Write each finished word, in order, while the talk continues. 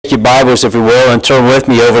take your Bibles, if you will, and turn with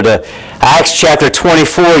me over to Acts chapter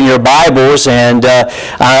 24 in your Bibles. And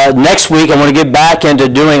next week I want to get back into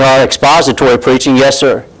doing our expository preaching. Yes,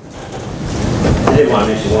 sir. I did want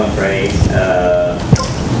to mention one phrase.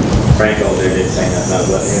 Frank over there did say nothing. I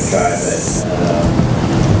was letting him try, but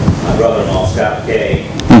my brother-in-law, Scott McKay,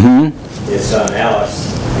 his son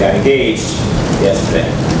Alice, got engaged yesterday.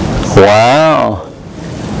 Wow.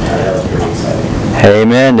 That was pretty exciting.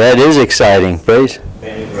 Amen. That is exciting. Praise.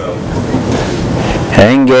 Family Grove.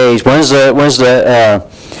 Engaged. When's the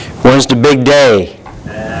big day?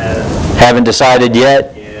 Haven't decided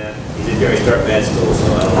yet? Yeah. He did already start med school,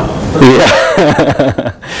 so I don't know.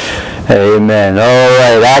 Yeah. Amen. All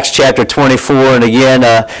right, Acts chapter 24, and again,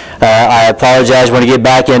 I apologize. I want to get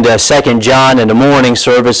back into 2 John in the morning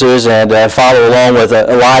services and follow along with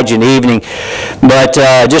Elijah in the evening. But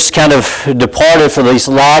just kind of departed for these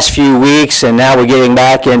last few weeks, and now we're getting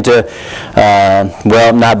back into,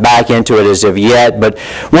 well, not back into it as of yet, but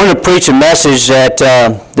want to preach a message that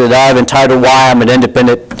I've entitled Why I'm an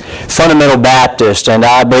Independent Fundamental Baptist, and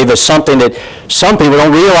I believe it's something that some people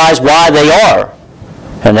don't realize why they are.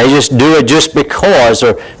 And they just do it just because,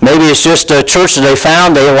 or maybe it's just a church that they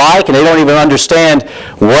found they like, and they don't even understand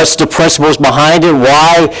what's the principles behind it.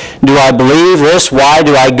 Why do I believe this? Why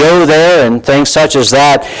do I go there? And things such as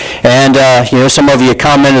that. And some of you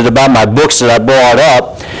commented about my books that I brought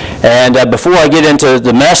up. And before I get into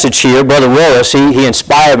the message here, Brother Willis, he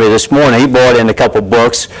inspired me this morning. He brought in a couple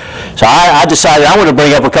books. So I decided I want to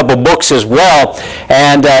bring up a couple books as well.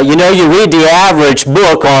 And you read the average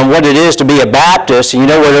book on what it is to be a Baptist, and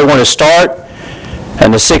you know where they want to start?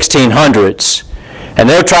 In the 1600s. And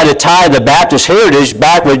they'll try to tie the Baptist heritage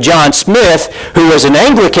back with John Smith, who was an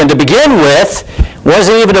Anglican to begin with,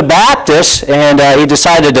 wasn't even a Baptist, and he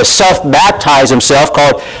decided to self-baptize himself,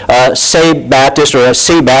 called Say Baptist or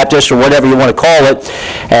C Baptist or whatever you want to call it.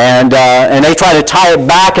 And they try to tie it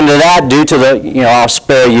back into that due to the, I'll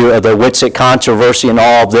spare you of the Whitsitt controversy and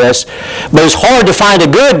all of this. But it's hard to find a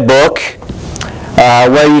good book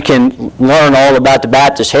where you can learn all about the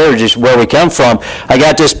Baptist heritage, where we come from. I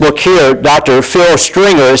got this book here, Dr. Phil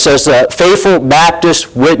Stringer. It says Faithful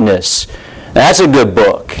Baptist Witness. That's a good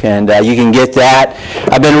book, and you can get that.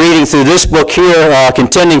 I've been reading through this book here,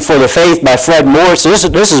 Contending for the Faith by Fred Morris. This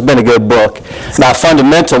has been a good book about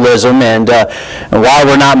fundamentalism and why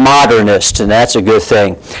we're not modernists, and that's a good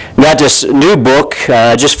thing. Got this new book,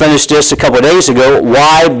 just finished this a couple of days ago,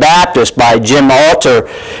 Why Baptist by Jim Alter,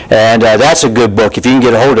 and that's a good book. If you can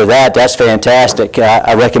get a hold of that, that's fantastic.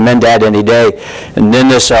 I recommend that any day. And then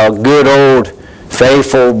this good old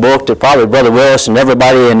faithful book that probably Brother Willis and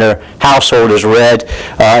everybody in their household has read,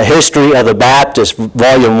 History of the Baptist,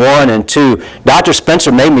 Volume 1 and 2. Dr.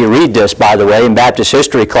 Spencer made me read this, by the way, in Baptist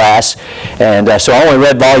history class, and so I only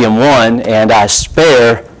read Volume 1, and I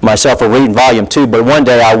spare myself of reading Volume 2, but one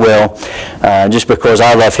day I will, just because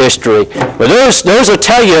I love history. But those will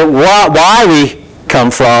tell you why we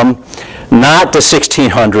come from, not the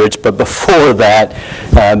 1600s, but before that,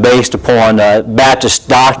 based upon Baptist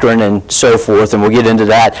doctrine and so forth, and we'll get into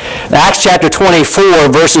that. Acts chapter 24,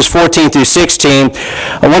 verses 14 through 16.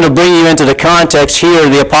 I want to bring you into the context here.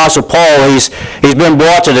 The Apostle Paul, he's been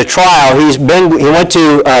brought to the trial. He went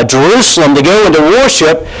to Jerusalem to go into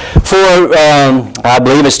worship for, I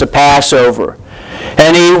believe it's the Passover.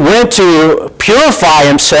 And he went to purify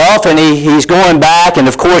himself, and he's going back. And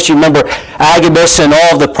of course, you remember Agabus and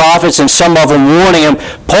all of the prophets, and some of them warning him,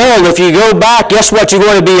 Paul, if you go back, guess what? You're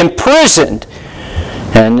going to be imprisoned.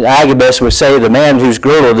 And Agabus would say, the man whose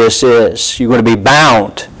girdle this is, you're going to be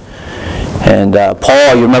bound. And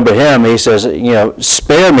Paul, you remember him, he says,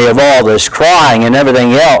 spare me of all this crying and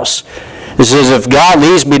everything else. He says, if God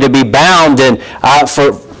leads me to be bound, then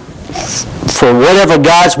for whatever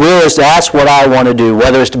God's will is, that's what I want to do.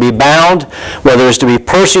 Whether it's to be bound, whether it's to be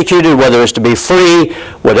persecuted, whether it's to be free,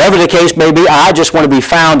 whatever the case may be, I just want to be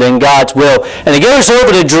found in God's will. And he goes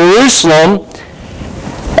over to Jerusalem,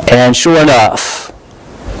 and sure enough,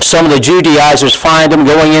 some of the Judaizers find him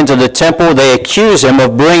going into the temple. They accuse him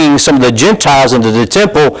of bringing some of the Gentiles into the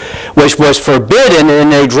temple, which was forbidden,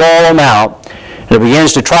 and they draw him out. And he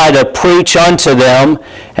begins to try to preach unto them,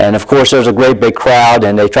 and of course there's a great big crowd,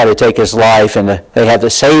 and they try to take his life, and they have to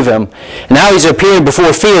save him. And now he's appearing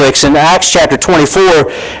before Felix in Acts chapter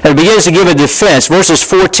 24, and begins to give a defense. Verses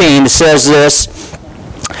 14 says this.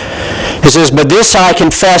 It says, But this I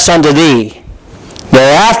confess unto thee,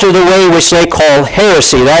 that after the way which they call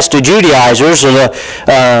heresy, that's the Judaizers or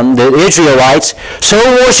the Israelites, so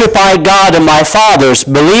worship I God and my fathers,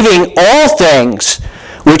 believing all things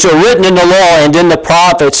which are written in the law and in the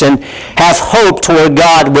prophets, and have hope toward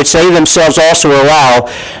God, which they themselves also allow,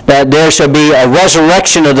 that there shall be a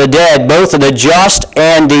resurrection of the dead, both of the just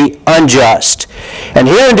and the unjust. And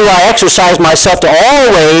herein do I exercise myself to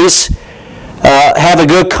always have a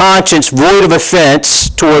good conscience, void of offense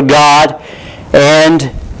toward God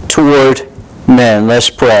and toward men. Let's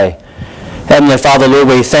pray. Heavenly Father, Lord,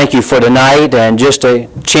 we thank you for tonight and just a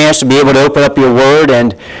chance to be able to open up your word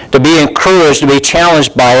and to be encouraged, to be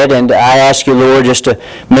challenged by it. And I ask you, Lord, just to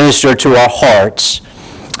minister to our hearts.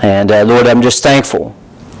 And Lord, I'm just thankful,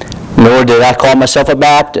 Lord, that I call myself a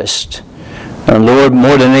Baptist. And Lord,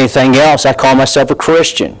 more than anything else, I call myself a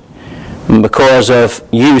Christian because of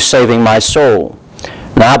you saving my soul.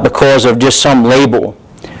 Not because of just some label,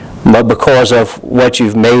 but because of what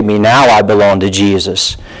you've made me. Now I belong to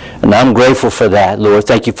Jesus. And I'm grateful for that, Lord.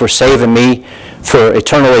 Thank you for saving me, for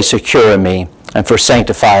eternally securing me, and for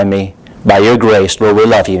sanctifying me by your grace. Lord, we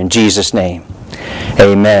love you. In Jesus' name,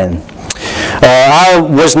 amen. I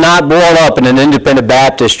was not brought up in an independent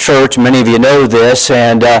Baptist church. Many of you know this.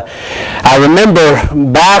 And I remember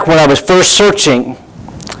back when I was first searching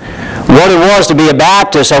what it was to be a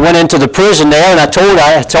Baptist, I went into the prison there and I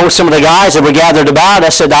told some of the guys that were gathered about, I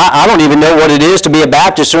said, I don't even know what it is to be a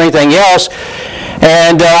Baptist or anything else.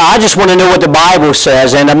 And I just want to know what the Bible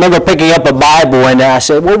says. And I remember picking up a Bible and I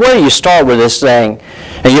said, well, where do you start with this thing?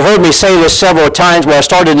 And you've heard me say this several times where I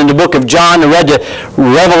started in the book of John and read the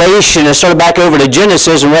Revelation and started back over to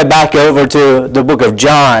Genesis and read back over to the book of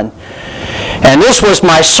John. And this was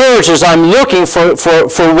my search as I'm looking for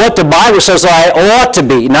what the Bible says I ought to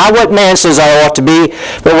be. Not what man says I ought to be,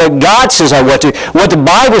 but what God says I ought to be. What the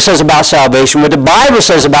Bible says about salvation, what the Bible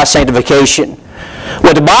says about sanctification,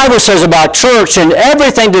 what the Bible says about church, and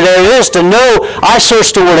everything that there is to know. I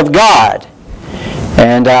searched the Word of God.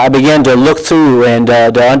 And I began to look through and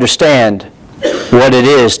to understand what it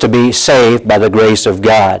is to be saved by the grace of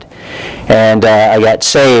God. And I got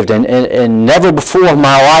saved, and never before in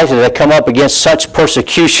my life did I come up against such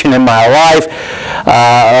persecution in my life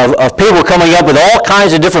of people coming up with all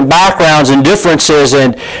kinds of different backgrounds and differences,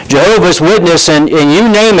 and Jehovah's Witness, and you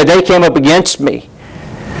name it, they came up against me.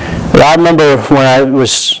 But I remember when I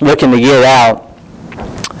was looking to get out,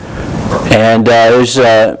 and I was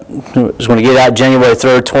going to get out January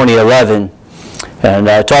 3rd, 2011, and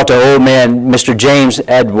I talked to an old man, Mr. James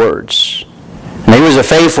Edwards. And he was a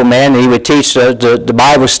faithful man. He would teach the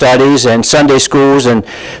Bible studies and Sunday schools and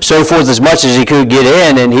so forth as much as he could get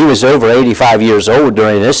in, and he was over 85 years old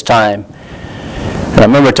during this time. And I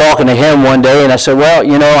remember talking to him one day, and I said, well,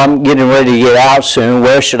 you know, I'm getting ready to get out soon.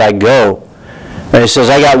 Where should I go? And he says,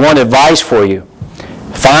 I got one advice for you.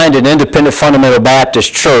 Find an independent fundamental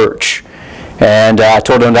Baptist church. And I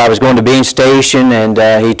told him that I was going to Bean Station, and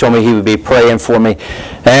he told me he would be praying for me.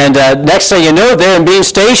 And next thing you know, there in Bean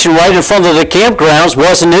Station, right in front of the campgrounds,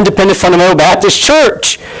 was an independent fundamental Baptist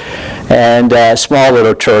church. And a small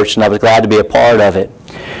little church, and I was glad to be a part of it.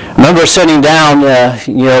 I remember sitting down,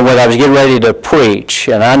 when I was getting ready to preach,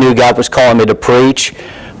 and I knew God was calling me to preach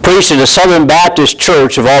at a Southern Baptist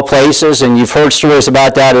church of all places, and you've heard stories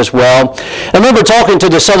about that as well. I remember talking to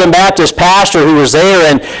the Southern Baptist pastor who was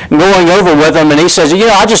there and going over with him, and he says,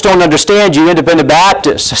 I just don't understand you independent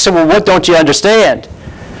Baptists. I said, well, what don't you understand?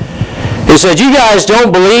 He said, you guys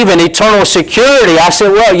don't believe in eternal security. I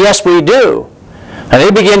said, well, yes, we do. And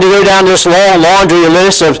they began to go down this long laundry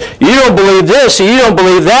list of, you don't believe this, and you don't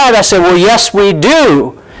believe that. I said, well, yes, we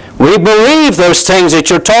do. We believe those things that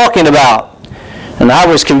you're talking about. And I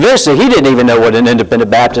was convinced that he didn't even know what an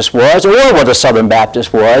independent Baptist was, or what a Southern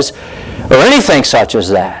Baptist was, or anything such as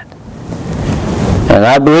that. And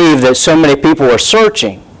I believe that so many people are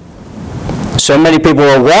searching. So many people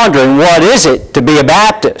are wondering, what is it to be a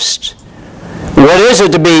Baptist? What is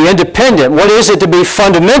it to be independent? What is it to be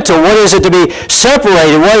fundamental? What is it to be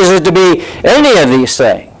separated? What is it to be any of these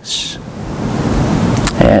things?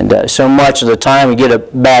 And so much of the time we get a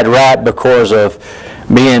bad rap because of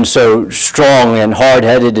being so strong and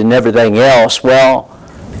hard-headed and everything else. Well,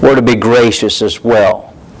 we're to be gracious as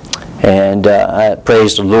well. And I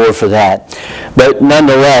praise the Lord for that. But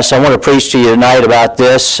nonetheless, I want to preach to you tonight about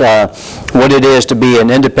this, what it is to be an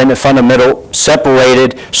independent, fundamental,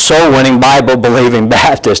 separated, soul-winning, Bible-believing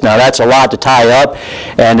Baptist. Now, that's a lot to tie up,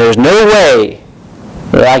 and there's no way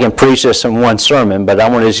that I can preach this in one sermon, but I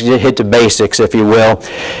want to hit the basics, if you will,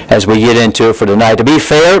 as we get into it for tonight. To be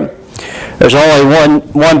fair, there's only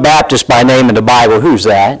one Baptist by name in the Bible. Who's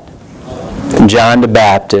that? John the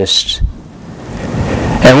Baptist.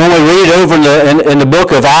 And when we read over in the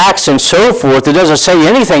book of Acts and so forth, it doesn't say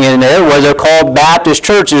anything in there where they're called Baptist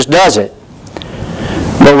churches, does it?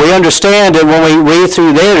 But we understand that when we read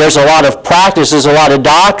through there's a lot of practices, a lot of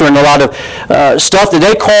doctrine, a lot of stuff that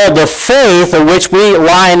they call the faith of which we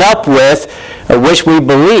line up with, of which we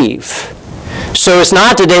believe. So it's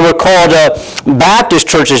not that they were called Baptist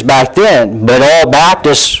churches back then, but all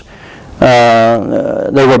Baptists,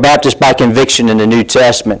 they were Baptists by conviction in the New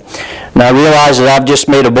Testament. Now I realize that I've just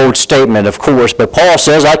made a bold statement, of course, but Paul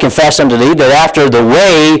says, I confess unto thee that after the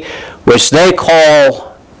way which they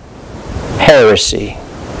call heresy,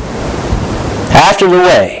 after the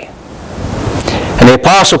way. And the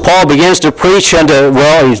Apostle Paul begins to preach unto,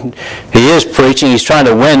 he is preaching, he's trying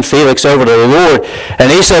to win Felix over to the Lord.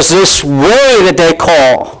 And he says, this way that they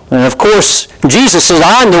call. And of course, Jesus says,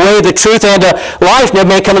 I am the way, the truth, and the life. No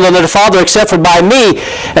man cometh unto the Father except for by me.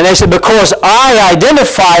 And they said, because I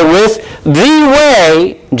identify with the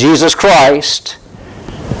way, Jesus Christ,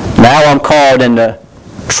 now I'm called into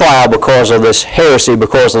trial because of this heresy,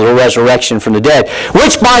 because of the resurrection from the dead.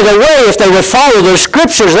 Which, by the way, if they would follow their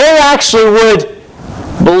scriptures, they actually would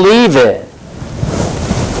believe it.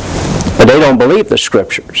 But they don't believe the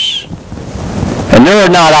scriptures. And they're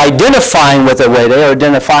not identifying with the way, they are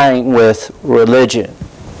identifying with religion.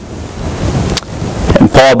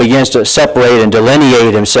 And Paul begins to separate and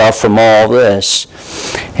delineate himself from all this.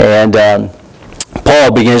 And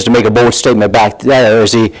Paul begins to make a bold statement back there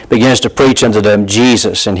as he begins to preach unto them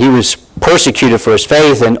Jesus. And he was persecuted for his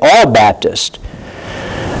faith in all Baptists.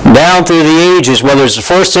 Down through the ages, whether it's the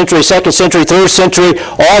 1st century, 2nd century, 3rd century,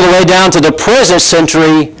 all the way down to the present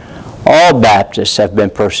century, all Baptists have been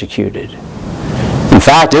persecuted. In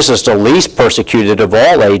fact, this is the least persecuted of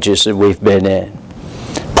all ages that we've been in.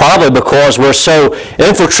 Probably because we're so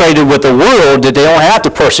infiltrated with the world that they don't have to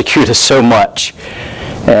persecute us so much.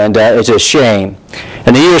 And it's a shame.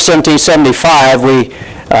 In the year 1775, we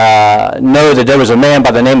know that there was a man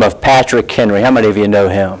by the name of Patrick Henry. How many of you know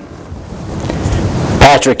him?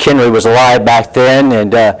 Patrick Henry was alive back then,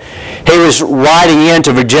 and he was riding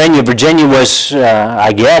into Virginia. Virginia was,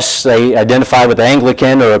 I guess, they identified with the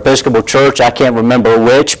Anglican or Episcopal Church. I can't remember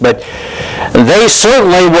which, but they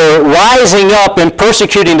certainly were rising up and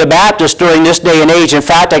persecuting the Baptists during this day and age. In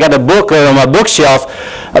fact, I got a book on my bookshelf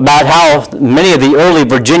about how many of the early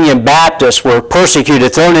Virginian Baptists were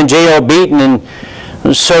persecuted, thrown in jail, beaten, and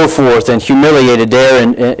so forth, and humiliated there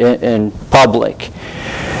in public.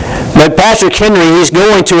 But Patrick Henry, he's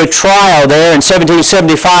going to a trial there in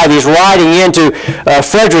 1775. He's riding into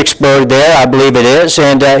Fredericksburg there, I believe it is,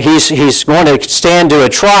 and he's going to stand to a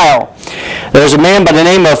trial. There's a man by the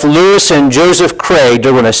name of Lewis and Joseph Craig.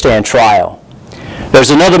 They're going to stand trial. There's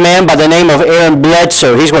another man by the name of Aaron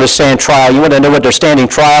Bledsoe. He's going to stand trial. You want to know what they're standing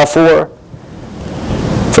trial for?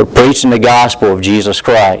 For preaching the gospel of Jesus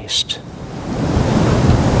Christ.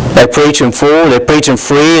 They preach him full, they preach him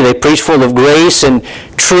free, they preach full of grace and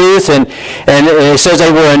truth. And it says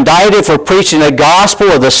they were indicted for preaching the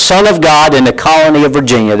gospel of the Son of God in the colony of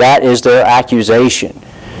Virginia. That is their accusation.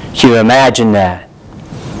 Can you imagine that?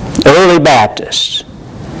 Early Baptists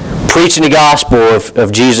preaching the gospel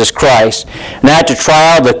of Jesus Christ. And at the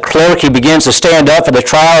trial, the clerk, he begins to stand up for the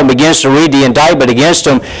trial and begins to read the indictment against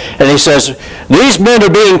them. And he says, these men are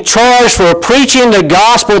being charged for preaching the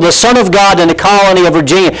gospel of the Son of God in the colony of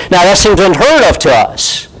Virginia. Now that seems unheard of to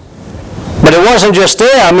us. But it wasn't just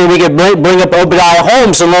there. I mean, we could bring up Obadiah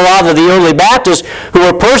Holmes and a lot of the early Baptists who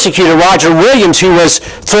were persecuted. Roger Williams, who was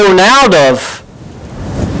thrown out of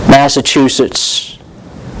Massachusetts.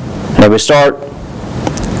 And they would start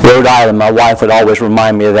Rhode Island. My wife would always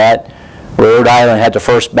remind me of that. Rhode Island had the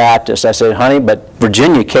First Baptist. I said, honey, but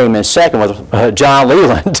Virginia came in second with John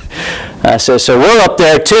Leland. I said, so we're up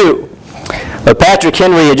there too. But Patrick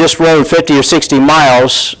Henry had just rode 50 or 60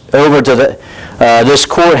 miles over to this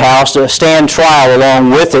courthouse to stand trial along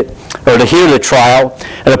with it, or to hear the trial.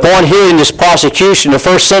 And upon hearing this prosecution, the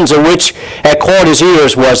first sentence of which had caught his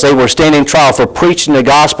ears was they were standing trial for preaching the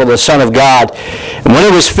gospel of the Son of God. And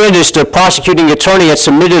when it was finished, the prosecuting attorney had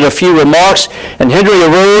submitted a few remarks, and Henry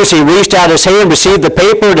arose, he reached out his hand, received the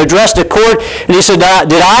paper, and addressed the court, and he said,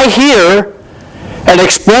 did I hear an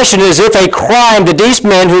expression as if a crime that these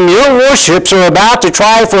men whom your worships are about to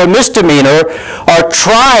try for a misdemeanor are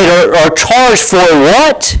tried or charged for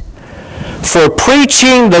what? For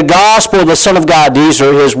preaching the gospel of the Son of God. These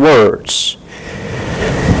are his words.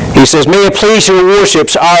 He says, may it please your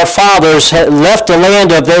worships, our fathers had left the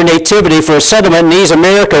land of their nativity for a settlement in these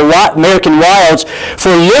American wilds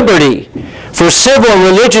for liberty, for civil and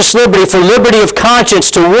religious liberty, for liberty of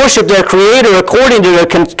conscience, to worship their Creator according to their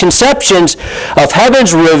conceptions of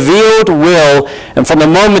heaven's revealed will. And from the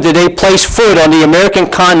moment that they placed foot on the American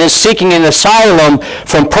continent seeking an asylum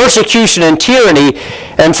from persecution and tyranny,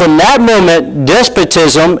 and from that moment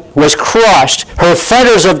despotism was crushed. Her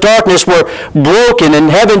fetters of darkness were broken,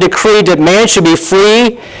 and heaven decreed that man should be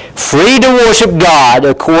free to worship God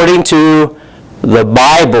according to the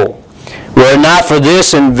Bible. Were it not for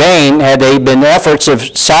this, in vain had they been efforts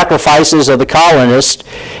of sacrifices of the colonists.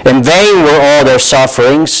 In vain were all their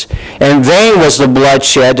sufferings. In vain was the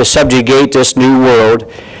bloodshed to subjugate this new world.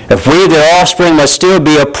 If we, their offspring, must still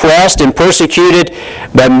be oppressed and persecuted,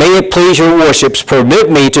 but may it please your worships, permit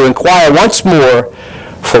me to inquire once more,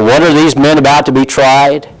 for what are these men about to be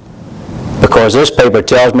tried? Because this paper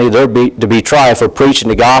tells me they're to be tried for preaching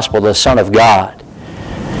the gospel of the Son of God.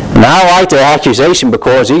 And I like the accusation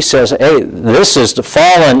because he says, hey, this is the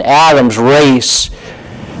fallen Adam's race.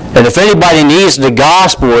 And if anybody needs the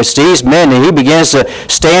gospel, it's these men. And he begins to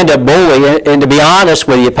stand up boldly. And to be honest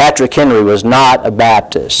with you, Patrick Henry was not a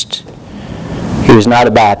Baptist. He was not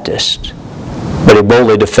a Baptist. But he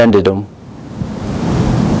boldly defended them.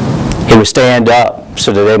 He would stand up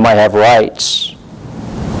so that they might have rights.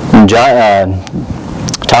 And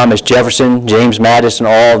Thomas Jefferson, James Madison,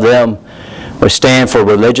 all of them would stand for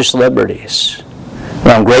religious liberties.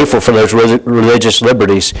 And I'm grateful for those religious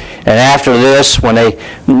liberties. And after this, when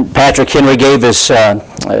Patrick Henry gave his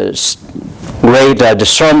great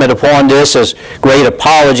discernment upon this, his great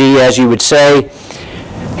apology, as you would say,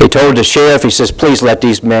 he told the sheriff, he says, please let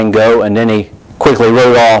these men go. And then he quickly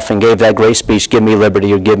rode off and gave that great speech, give me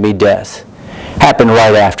liberty or give me death. Happened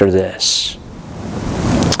right after this.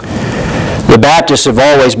 The Baptists have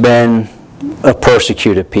always been a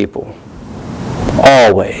persecuted people.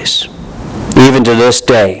 Always. Even to this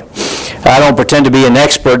day. I don't pretend to be an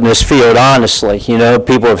expert in this field, honestly. You know,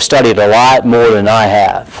 people have studied a lot more than I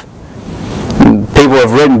have. People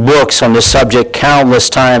have written books on this subject countless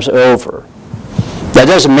times over. That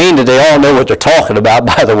doesn't mean that they all know what they're talking about,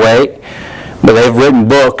 by the way. But they've written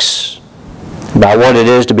books about what it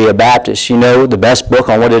is to be a Baptist. You know, the best book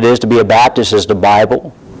on what it is to be a Baptist is the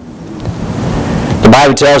Bible. The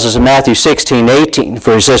Bible tells us in Matthew 16:18,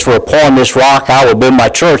 for he says, for upon this rock I will build my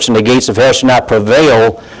church, and the gates of hell shall not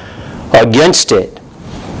prevail against it.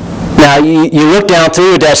 Now, you look down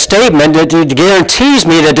through that statement, it guarantees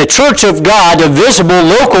me that the church of God, the visible,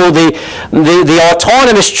 local, the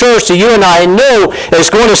autonomous church that you and I know is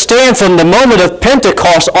going to stand from the moment of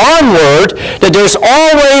Pentecost onward, that there's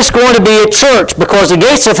always going to be a church, because the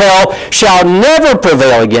gates of hell shall never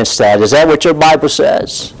prevail against that. Is that what your Bible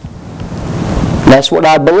says? That's what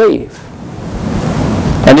I believe.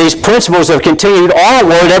 And these principles have continued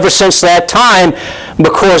onward ever since that time,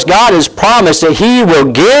 because God has promised that He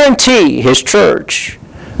will guarantee His church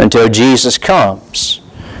until Jesus comes.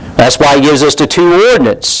 That's why He gives us the two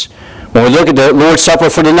ordinances. When we look at the Lord's Supper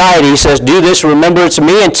for tonight, He says, do this in remembrance of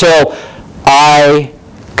me until I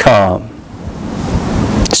come.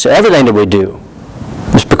 So everything that we do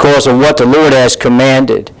is because of what the Lord has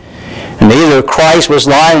commanded. And either Christ was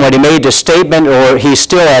lying when He made the statement, or He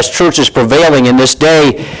still has churches prevailing in this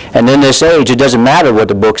day and in this age. It doesn't matter what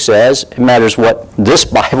the book says. It matters what this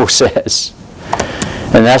Bible says.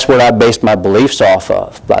 And that's what I based my beliefs off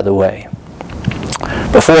of, by the way.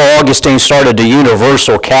 Before Augustine started the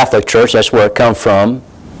Universal Catholic Church, that's where it comes from.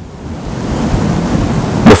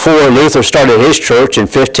 Before Luther started his church in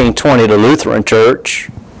 1520, the Lutheran Church.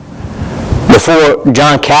 Before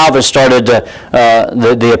John Calvin started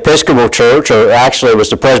the Episcopal Church, or actually it was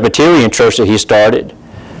the Presbyterian Church that he started.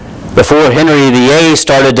 Before Henry VIII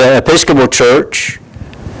started the Episcopal Church.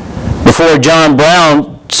 Before John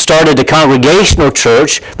Brown started the Congregational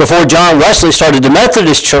Church. Before John Wesley started the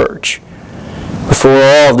Methodist Church. Before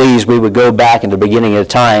all of these, we would go back in the beginning of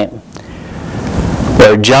time,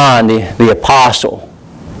 where John, the Apostle,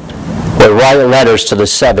 would write letters to the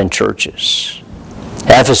 7 churches.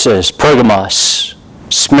 Ephesus, Pergamos,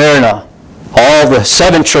 Smyrna, all the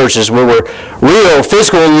 7 churches were real,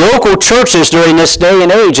 physical, local churches during this day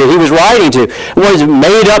and age that he was writing to. It wasn't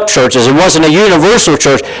made-up churches. It wasn't a universal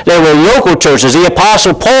church. They were local churches. The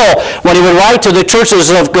Apostle Paul, when he would write to the churches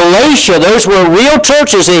of Galatia, those were real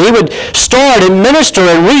churches that he would start and minister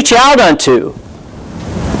and reach out unto.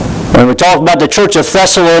 When we talk about the church of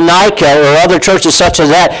Thessalonica or other churches such as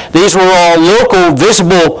that, these were all local,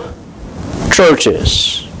 visible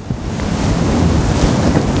churches.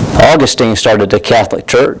 Augustine started the Catholic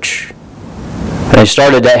Church, and he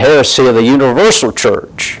started that heresy of the Universal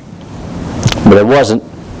Church, but it wasn't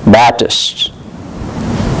Baptist.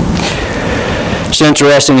 It's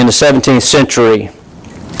interesting, in the 17th century,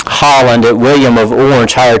 Holland, that William of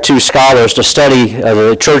Orange hired 2 scholars to study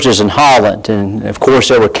the churches in Holland. And of course,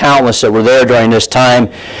 there were countless that were there during this time.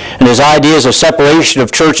 And his ideas of separation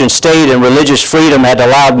of church and state and religious freedom had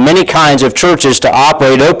allowed many kinds of churches to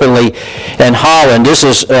operate openly in Holland. This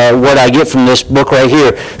is what I get from this book right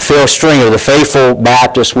here, Phil Stringer, The Faithful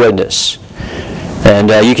Baptist Witness.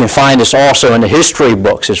 And you can find this also in the history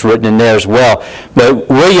books. It's written in there as well. But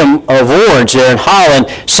William of Orange there in Holland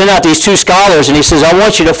sent out these 2 scholars, and he says, I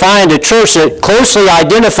want you to find a church that closely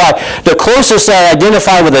identify, the closest that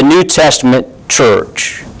identify with a New Testament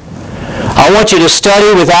church. I want you to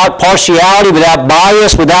study without partiality, without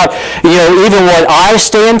bias, without even what I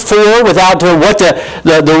stand for, without what the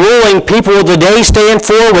ruling people of the day stand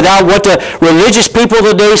for, without what the religious people of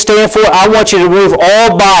the day stand for. I want you to remove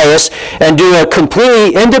all bias and do a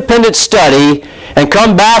completely independent study and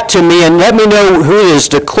come back to me and let me know who is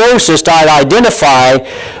the closest I'd identify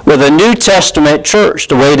with a New Testament church,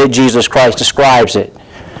 the way that Jesus Christ describes it,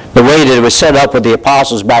 the way that it was set up with the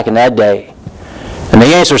apostles back in that day. And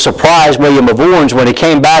the answer surprised William of Orange when he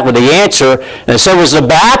came back with the answer, and so was the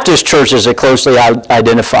Baptist churches that closely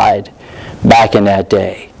identified back in that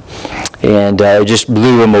day. And it just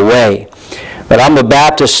blew him away. But I'm a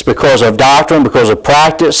Baptist because of doctrine, because of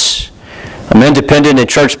practice. I'm independent in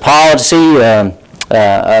church policy. You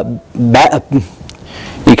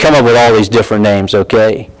come up with all these different names,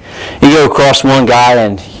 okay? You go across one guy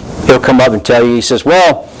and he'll come up and tell you, he says,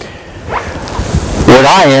 well, what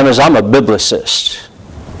I am is I'm a biblicist.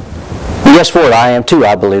 And guess what? I am too.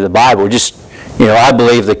 I believe the Bible. I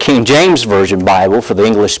believe the King James Version Bible for the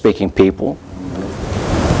English-speaking people.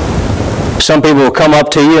 Some people will come up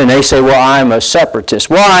to you and they say, well, I'm a separatist.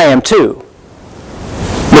 Well, I am too.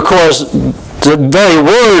 Because the very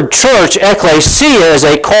word church, ecclesia, is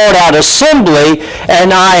a called out assembly,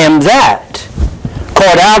 and I am that.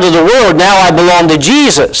 Called out of the world, now I belong to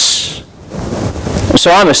Jesus.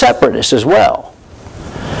 So I'm a separatist as well.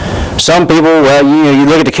 Some people, you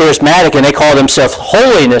look at the charismatic and they call themselves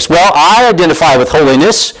holiness. Well, I identify with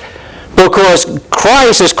holiness because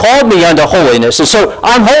Christ has called me unto holiness. And so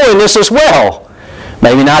I'm holiness as well.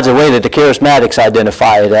 Maybe not the way that the charismatics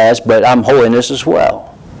identify it as, but I'm holiness as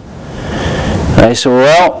well. They say,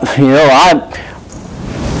 well,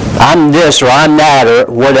 I'm this or I'm that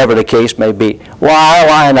or whatever the case may be. Well, I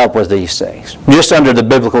line up with these things, just under the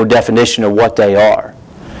biblical definition of what they are.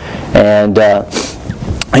 And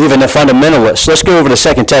even the fundamentalists. Let's go over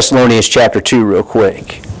to 2 Thessalonians chapter 2 real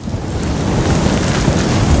quick.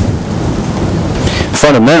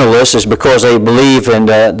 Fundamentalists is because they believe in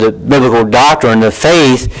the biblical doctrine, the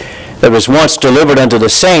faith that was once delivered unto the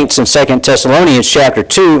saints in 2 Thessalonians chapter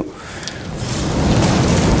 2.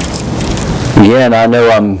 Again, I know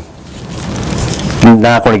I'm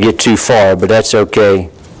not going to get too far, but that's okay.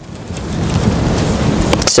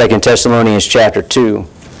 2 Thessalonians chapter 2.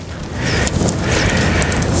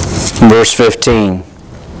 Verse 15.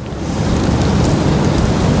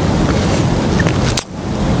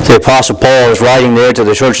 The Apostle Paul is writing there to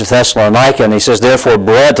the church of Thessalonica, and he says, therefore,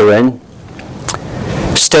 brethren,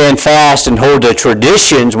 stand fast and hold the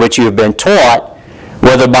traditions which you have been taught,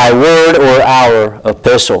 whether by word or our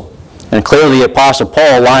epistle. And clearly the Apostle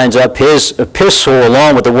Paul lines up his epistle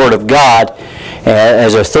along with the Word of God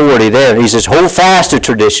as authority there. He says, hold fast to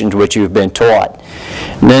traditions which you have been taught.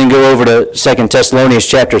 And then go over to 2 Thessalonians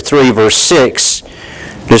chapter 3, verse 6.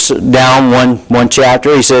 Just down one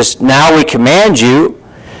chapter. He says, now we command you,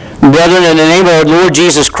 brethren, in the name of our Lord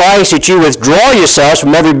Jesus Christ, that you withdraw yourselves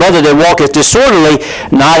from every brother that walketh disorderly,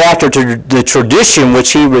 not after the tradition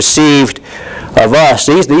which he received of us.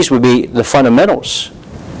 These would be the fundamentals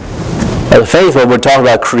of the faith, whether we're talking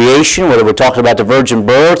about creation, whether we're talking about the virgin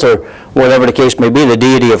birth, or whatever the case may be, the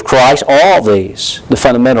deity of Christ, all these, the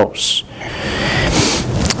fundamentals.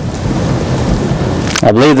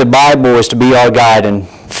 I believe the Bible is to be our guide in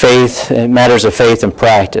faith, in matters of faith and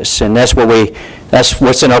practice, and that's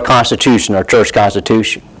what's in our Constitution, our church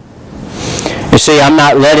Constitution. You see, I'm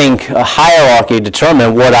not letting a hierarchy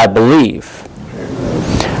determine what I believe.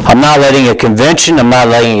 I'm not letting a convention, I'm not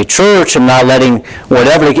letting a church, I'm not letting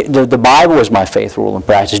whatever. The Bible is my faith, rule, and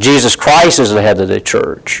practice. Jesus Christ is the head of the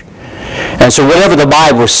church. And so whatever the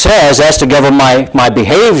Bible says, that's to govern my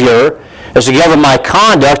behavior, is to govern my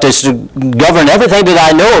conduct, is to govern everything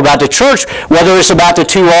that I know about the church, whether it's about the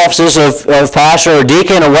 2 offices of pastor or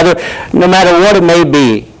deacon, or whether, no matter what it may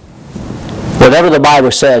be. Whatever the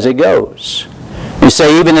Bible says, it goes. You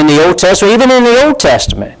say even in the Old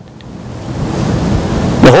Testament,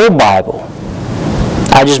 the whole Bible.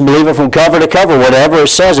 I just believe it from cover to cover, whatever it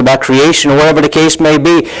says about creation or whatever the case may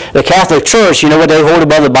be. The Catholic Church, you know what they hold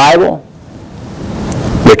above the Bible?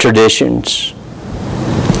 The traditions.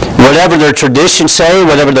 whatever their traditions say,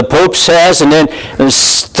 whatever the Pope says, and then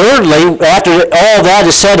thirdly, after all that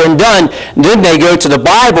is said and done, then they go to the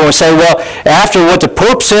Bible and say, well, after what the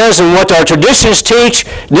Pope says and what our traditions teach,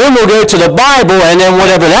 then we'll go to the Bible, and then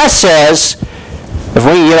whatever that says, if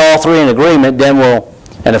we can get all three in agreement, then we'll,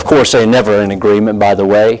 and of course they're never in agreement, by the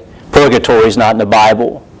way. Purgatory is not in the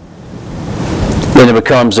Bible. Then it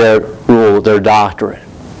becomes their rule, their doctrine.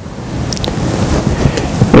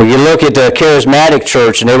 If you look at the charismatic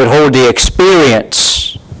church, and they would hold the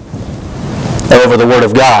experience over the Word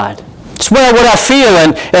of God. It's what I feel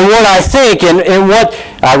and what I think and what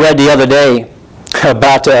I read the other day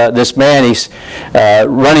about this man. He's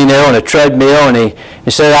running there on a treadmill, and he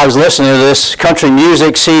said, I was listening to this country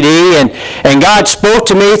music CD, and God spoke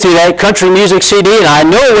to me through that country music CD, and I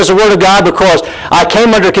know it was the Word of God because I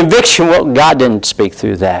came under conviction. Well, God didn't speak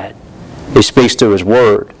through that. He speaks through His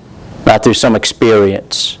Word, not through some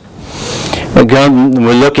experience.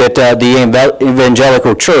 We look at the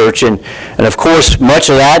evangelical church, and of course, much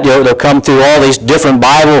of that, they'll come through all these different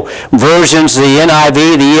Bible versions, the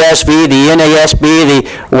NIV, the ESV, the NASB, the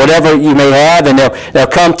whatever you may have, and they'll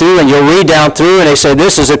come through, and you'll read down through, and they say,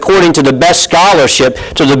 this is according to the best scholarship,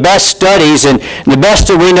 to the best studies, and the best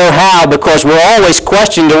that we know how, because we're always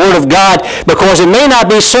questioning the Word of God, because it may not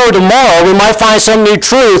be so tomorrow. We might find some new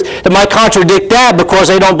truth that might contradict that because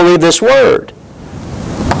they don't believe this Word.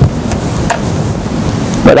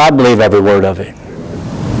 But I believe every word of it,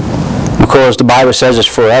 because the Bible says it's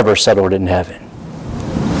forever settled in heaven.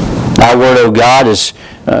 Thy word, O God, is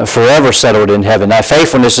forever settled in heaven. Thy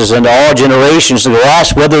faithfulness is unto all generations. The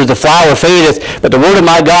grass withereth, the flower fadeth, but the word of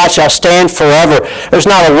my God shall stand forever. There's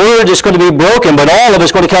not a word that's going to be broken, but all of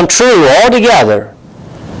it's going to come true altogether.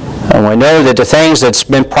 And we know that the things that's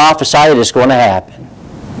been prophesied is going to happen.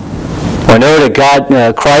 We know that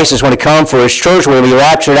God, Christ is going to come for His church. We're going to be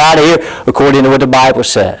raptured out of here according to what the Bible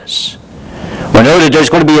says. We know that there's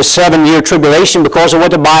going to be a 7-year tribulation because of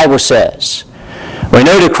what the Bible says. We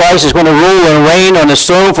know that Christ is going to rule and reign on His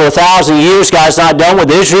throne for 1,000 years. God's not done with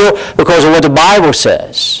Israel because of what the Bible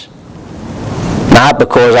says. Not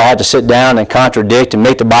because I have to sit down and contradict and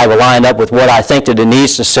make the Bible line up with what I think that it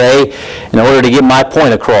needs to say in order to get my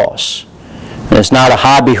point across. And it's not a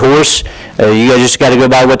hobby horse. You just got to go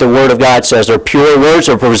by what the Word of God says. They're pure words,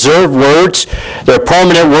 they're preserved words, they're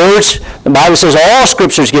permanent words. The Bible says all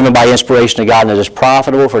Scripture is given by inspiration of God, and it is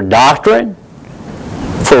profitable for doctrine,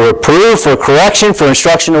 for reproof, for correction, for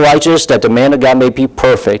instruction in righteousness, that the man of God may be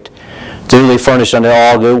perfect, duly furnished unto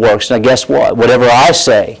all good works. Now guess what? Whatever I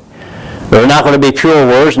say, they're not going to be pure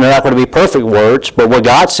words, and they're not going to be perfect words, but what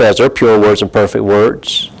God says, they're pure words and perfect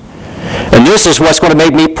words. And this is what's going to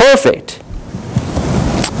make me perfect.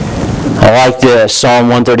 I like this, Psalm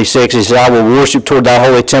 136. He says, I will worship toward thy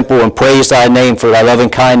holy temple and praise thy name for thy loving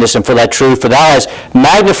kindness and for thy truth, for thou hast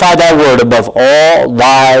magnified thy word above all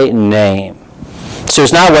thy name. So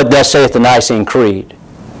it's not what thus saith the Nicene Creed.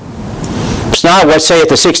 It's not what saith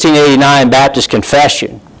the 1689 Baptist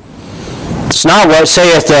Confession. It's not what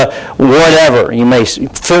saith the whatever. You may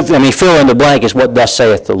fill in the blank is what thus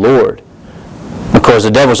saith the Lord. Because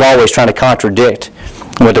the devil's always trying to contradict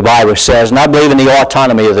what the Bible says. And I believe in the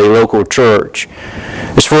autonomy of the local church.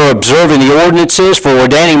 It's for observing the ordinances, for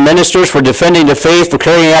ordaining ministers, for defending the faith, for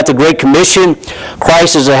carrying out the Great Commission.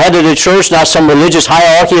 Christ is the head of the church, not some religious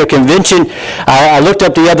hierarchy or convention. I looked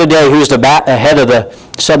up the other day who's the head of the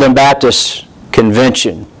Southern Baptist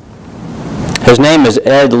Convention. His name is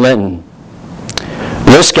Ed Linton.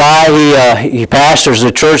 This guy, he pastors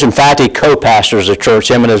the church. In fact, he co-pastors the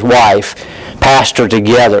church. Him and his wife pastor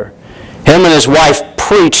together. Him and his wife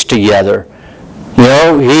preach together. You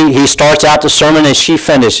know, he starts out the sermon and she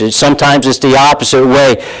finishes. Sometimes it's the opposite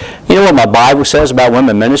way. You know what my Bible says about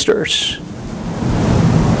women ministers?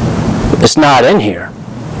 It's not in here.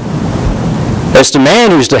 It's the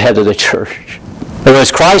man who's the head of the church. It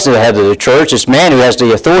was Christ the head of the church. It's man who has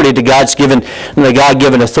the authority that God's given, the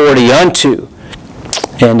God-given authority unto.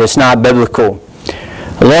 And it's not biblical.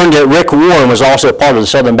 I learned that Rick Warren was also a part of the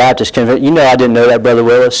Southern Baptist Convention. You know, I didn't know that, Brother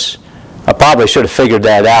Willis. I probably should have figured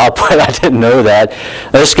that out, but I didn't know that.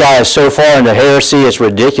 This guy is so far into heresy, it's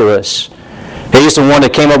ridiculous. He's the one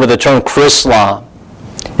that came up with the term Chrislam.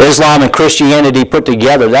 Islam and Christianity put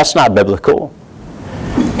together. That's not biblical.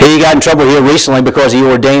 He got in trouble here recently because he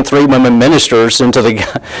ordained 3 women ministers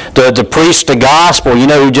to preach the gospel. You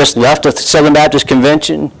know who just left the Southern Baptist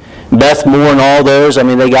Convention? Beth Moore and all those. I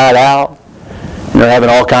mean, they got out. And they're having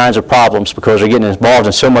all kinds of problems because they're getting involved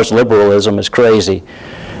in so much liberalism. It's crazy.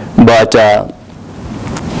 But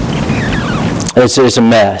it's a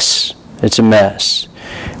mess. It's a mess.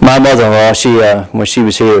 My mother-in-law, when she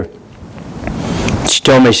was here, She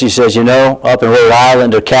told me, she says, you know, up in Rhode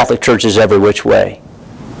Island, there are Catholic churches every which way.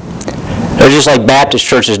 They're just like Baptist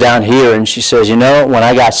churches down here. And she says, you know, when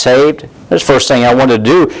I got saved, that's the first thing I wanted to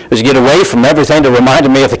do was get away from everything that reminded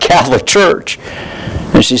me of the Catholic Church.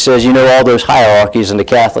 And she says, you know, all those hierarchies in the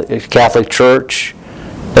Catholic Church,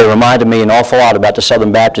 they reminded me an awful lot about the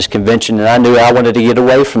Southern Baptist Convention, and I knew I wanted to get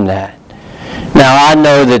away from that. Now, I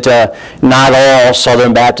know that not all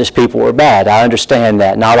Southern Baptist people are bad. I understand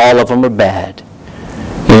that. Not all of them are bad.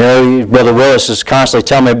 You know, Brother Willis is constantly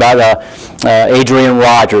telling me about Adrian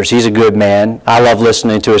Rogers. He's a good man. I love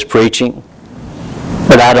listening to his preaching.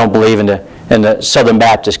 But I don't believe in the Southern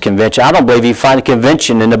Baptist Convention. I don't believe you find a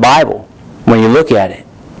convention in the Bible when you look at it.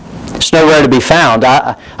 It's nowhere to be found.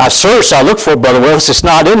 I've searched, I looked for it, Brother Willis. It's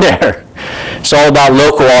not in there. It's all about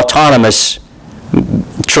local autonomous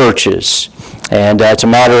churches. And it's a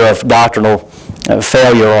matter of doctrinal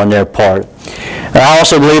failure on their part. I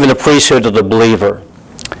also believe in the priesthood of the believer.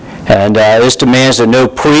 And this demands that no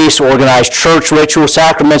priest, organized church rituals,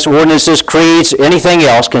 sacraments, ordinances, creeds, anything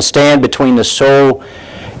else can stand between the soul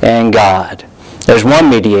and God. There's one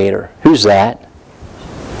mediator. Who's that?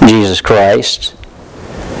 Jesus Christ.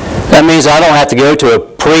 That means I don't have to go to a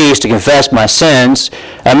priest to confess my sins.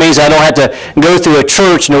 That means I don't have to go through a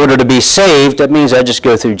church in order to be saved. That means I just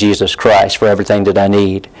go through Jesus Christ for everything that I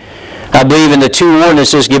need. I believe in the two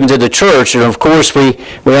ordinances given to the church, and of course we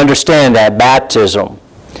understand that baptism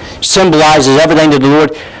symbolizes everything that the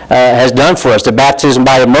Lord has done for us. The baptism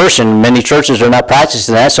by immersion, many churches are not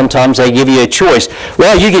practicing that. Sometimes they give you a choice.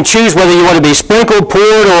 Well, you can choose whether you want to be sprinkled,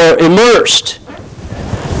 poured, or immersed.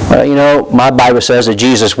 Well, you know, my Bible says that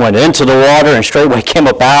Jesus went into the water and straightway came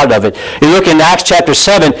up out of it. You look in Acts chapter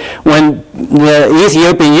 7, when the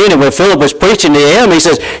Ethiopian eunuch, when Philip was preaching to him, he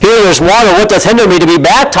says, here there's water, what doth hinder me to be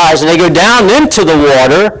baptized? And they go down into the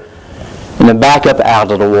water and then back up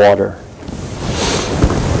out of the water.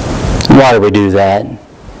 Why do we do that?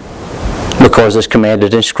 Because it's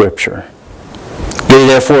commanded in Scripture. Go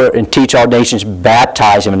therefore and teach all nations,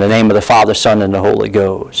 baptize them in the name of the Father, Son, and the Holy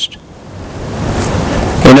Ghost.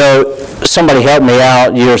 You know, somebody helped me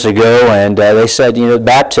out years ago, and they said, you know,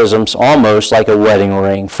 baptism's almost like a wedding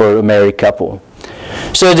ring for a married couple.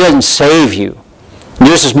 So it doesn't save you.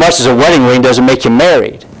 Just as much as a wedding ring doesn't make you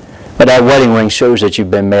married. But that wedding ring shows that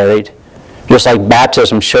you've been married. Just like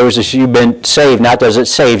baptism shows that you've been saved. Not does it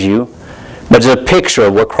save you, but it's a picture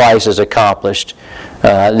of what Christ has accomplished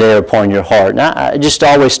there upon your heart. And it just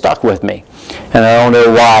always stuck with me. And I don't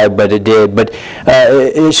know why, but it did. But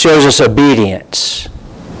it shows us obedience.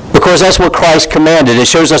 Because that's what Christ commanded. It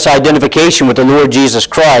shows us identification with the Lord Jesus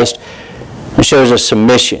Christ. It shows us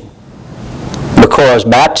submission. Because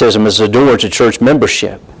baptism is the door to church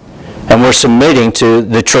membership. And we're submitting to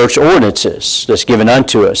the church ordinances that's given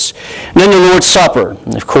unto us. And then the Lord's Supper.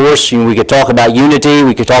 Of course, we could talk about unity.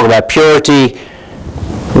 We could talk about purity.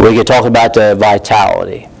 We could talk about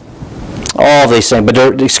vitality. All these things.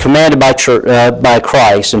 But it's commanded by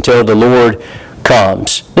Christ until the Lord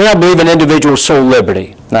comes. Then I believe in individual soul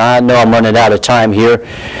liberty. Now, I know I'm running out of time here,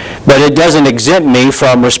 but it doesn't exempt me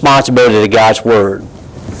from responsibility to God's Word.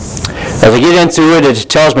 As I get into it, it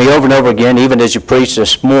tells me over and over again, even as you preached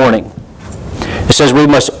this morning, it says we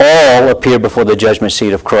must all appear before the judgment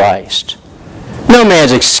seat of Christ. No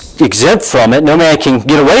man's exempt from it. No man can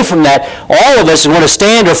get away from that. All of us are going to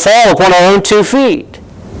stand or fall upon our own 2 feet.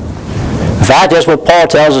 In fact, that's what Paul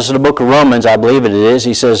tells us in the book of Romans, I believe it is.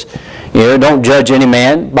 He says, you know, don't judge any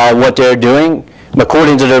man by what they're doing,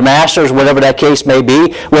 according to their masters, whatever that case may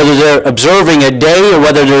be, whether they're observing a day or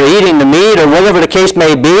whether they're eating the meat or whatever the case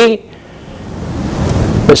may be.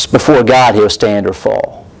 It's before God he'll stand or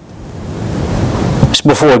fall. It's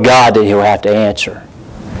before God that he'll have to answer.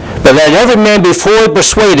 But let every man be fully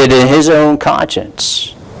persuaded in his own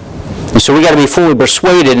conscience. And so we got to be fully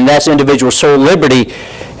persuaded, and that's individual soul liberty.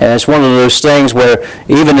 And it's one of those things where,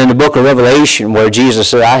 even in the book of Revelation, where Jesus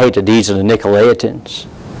said, I hate the deeds of the Nicolaitans.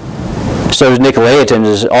 So those Nicolaitans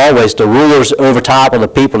is always the rulers over top of the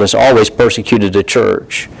people that's always persecuted the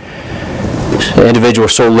church. Individual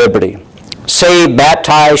soul liberty. Saved,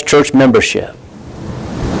 baptized, church membership.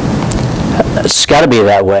 It's got to be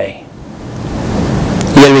that way.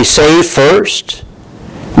 You got to be saved first,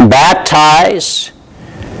 baptized,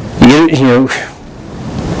 you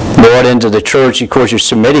brought into the church. Of course, you're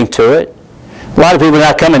submitting to it. A lot of people are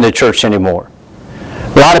not coming to church anymore.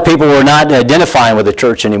 A lot of people are not identifying with the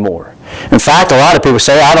church anymore. In fact, a lot of people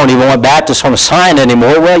say, I don't even want Baptists on a sign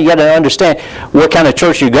anymore. Well, you got to understand what kind of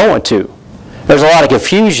church you're going to. There's a lot of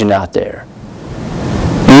confusion out there.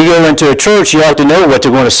 When you go into a church, you like to know what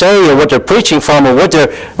they're going to say or what they're preaching from or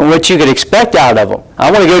what you could expect out of them. I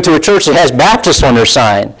want to go to a church that has Baptists on their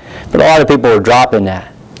sign. But a lot of people are dropping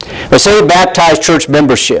that. But say baptized church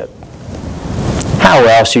membership. How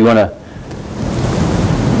else are you going to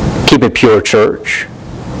keep a pure church?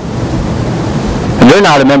 If they're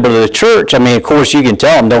not a member of the church, I mean, of course, you can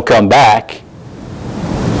tell them don't come back.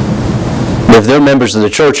 But if they're members of the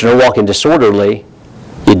church and they're walking disorderly,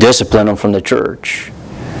 you discipline them from the church.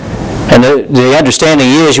 And the understanding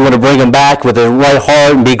is you want to bring them back with a right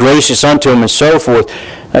heart and be gracious unto them and so forth.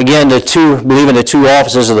 Again, believe in the two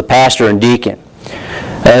offices of the pastor and deacon.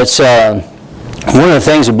 It's one of the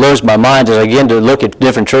things that blows my mind is, again, to look at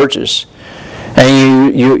different churches.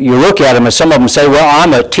 And you look at them, and some of them say, well,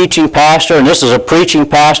 I'm a teaching pastor, and this is a preaching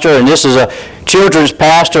pastor, and this is a children's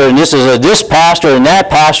pastor, and this is this pastor, and that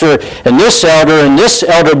pastor, and this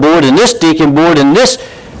elder board, and this deacon board, and this.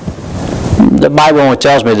 The Bible only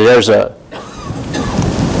tells me that there's a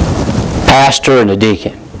pastor and a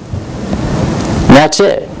deacon. And that's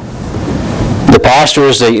it. The pastor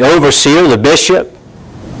is the overseer, the bishop.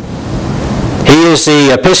 He is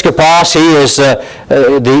the episcopos. He is the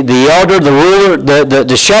elder, the ruler,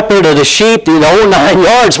 the shepherd of the sheep, the whole 9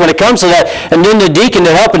 yards when it comes to that. And then the deacon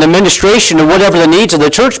to help in the administration of whatever the needs of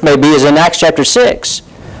the church may be is in Acts chapter 6.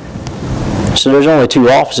 So there's only 2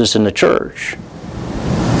 offices in the church.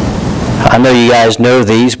 I know you guys know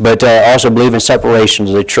these, but I also believe in separation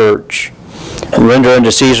of the church. Render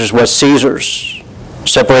unto Caesar's what's Caesar's.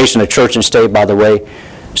 Separation of church and state, by the way.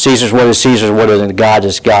 Caesar's what is Caesar's, what is God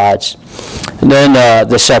is God's. And then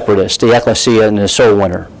the separatists, the ecclesia and the soul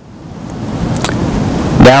winner.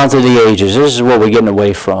 Down through the ages, this is what we're getting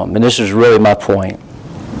away from. And this is really my point.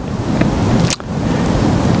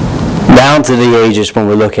 Down through the ages when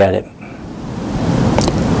we look at it.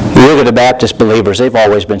 You look at the Baptist believers, they've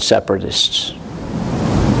always been separatists.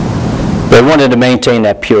 They wanted to maintain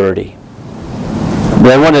that purity.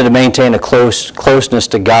 They wanted to maintain a closeness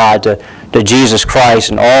to God, to Jesus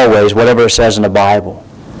Christ, and always, whatever it says in the Bible.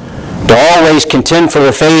 To always contend for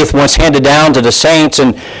the faith once handed down to the saints,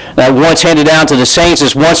 and that once handed down to the saints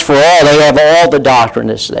is once for all. They have all the doctrine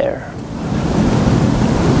that's there.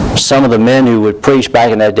 Some of the men who would preach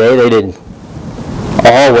back in that day, they didn't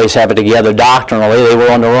always have it together doctrinally. They were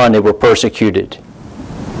on the run. They were persecuted.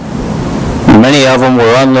 Many of them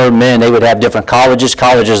were unlearned men. They would have different colleges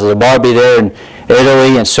of the Barbie there in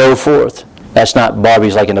Italy and so forth. That's not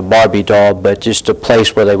Barbies like in a Barbie doll, but just a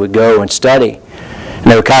place where they would go and study. And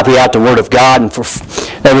they would copy out the Word of God, and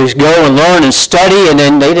they would go and learn and study, and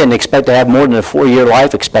then they didn't expect to have more than a 4-year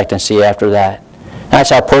life expectancy after that. That's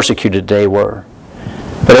how persecuted they were.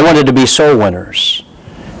 But they wanted to be soul winners.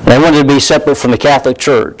 They wanted to be separate from the Catholic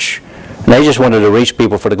Church. And they just wanted to reach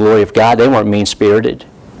people for the glory of God. They weren't mean-spirited.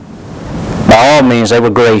 By all means, they were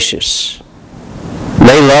gracious.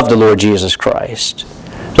 They loved the Lord Jesus Christ.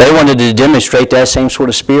 They wanted to demonstrate that same sort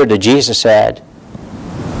of spirit that Jesus had.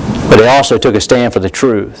 But they also took a stand for the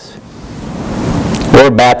truth. We're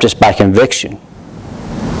Baptists by conviction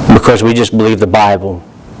because we just believe the Bible.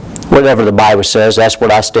 Whatever the Bible says, that's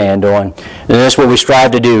what I stand on. And that's what we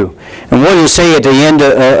strive to do. And what does it say at the end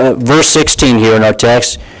of verse 16 here in our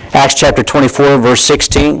text? Acts chapter 24, verse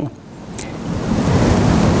 16.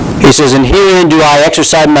 He says, and herein do I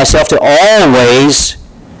exercise myself to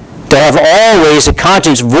have always a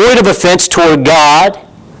conscience void of offense toward God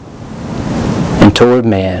and toward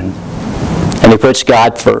man. And he puts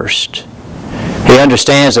God first. He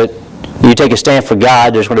understands that you take a stand for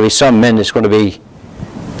God, there's going to be some men that's going to be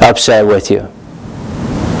upset with you.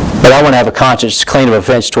 But I want to have a conscience clean of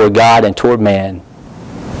offense toward God and toward man.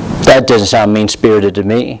 That doesn't sound mean-spirited to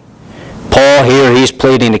me. Paul here, he's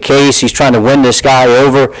pleading the case. He's trying to win this guy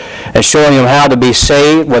over and showing him how to be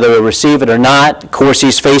saved, whether he'll receive it or not. Of course,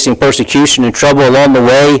 he's facing persecution and trouble along the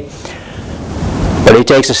way. But he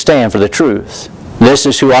takes a stand for the truth. This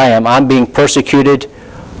is who I am. I'm being persecuted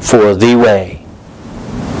for the way.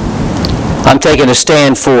 I'm taking a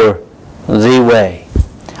stand for the way.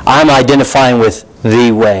 I'm identifying with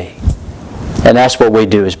the way. And that's what we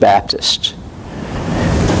do as Baptists.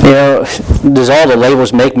 You know, does all the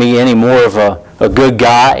labels make me any more of a good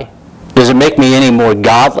guy? Does it make me any more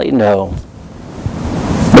godly? No.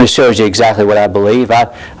 But it shows you exactly what I believe.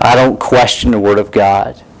 I don't question the Word of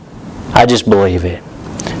God. I just believe it.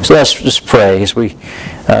 So let's just pray as we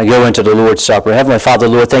go into the Lord's Supper. Heavenly Father,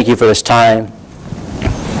 Lord, thank you for this time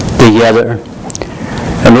together.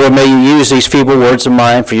 And Lord, may you use these feeble words of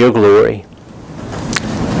mine for your glory.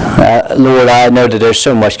 Lord, I know that there's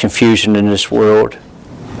so much confusion in this world.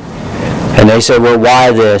 And they say, well,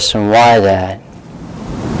 why this and why that?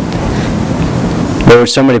 Lord,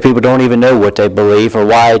 so many people don't even know what they believe or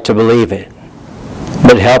why to believe it.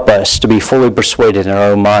 But help us to be fully persuaded in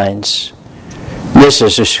our own minds. This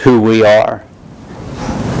is just who we are.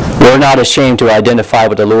 We're not ashamed to identify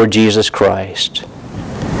with the Lord Jesus Christ.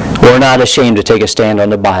 We're not ashamed to take a stand on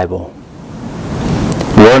the Bible.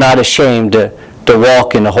 We're not ashamed to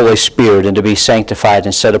walk in the Holy Spirit and to be sanctified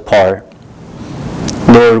and set apart.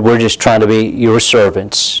 Lord, we're just trying to be your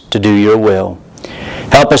servants to do your will.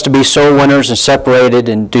 Help us to be soul winners and separated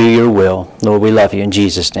and do your will. Lord, we love you in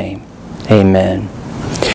Jesus' name. Amen.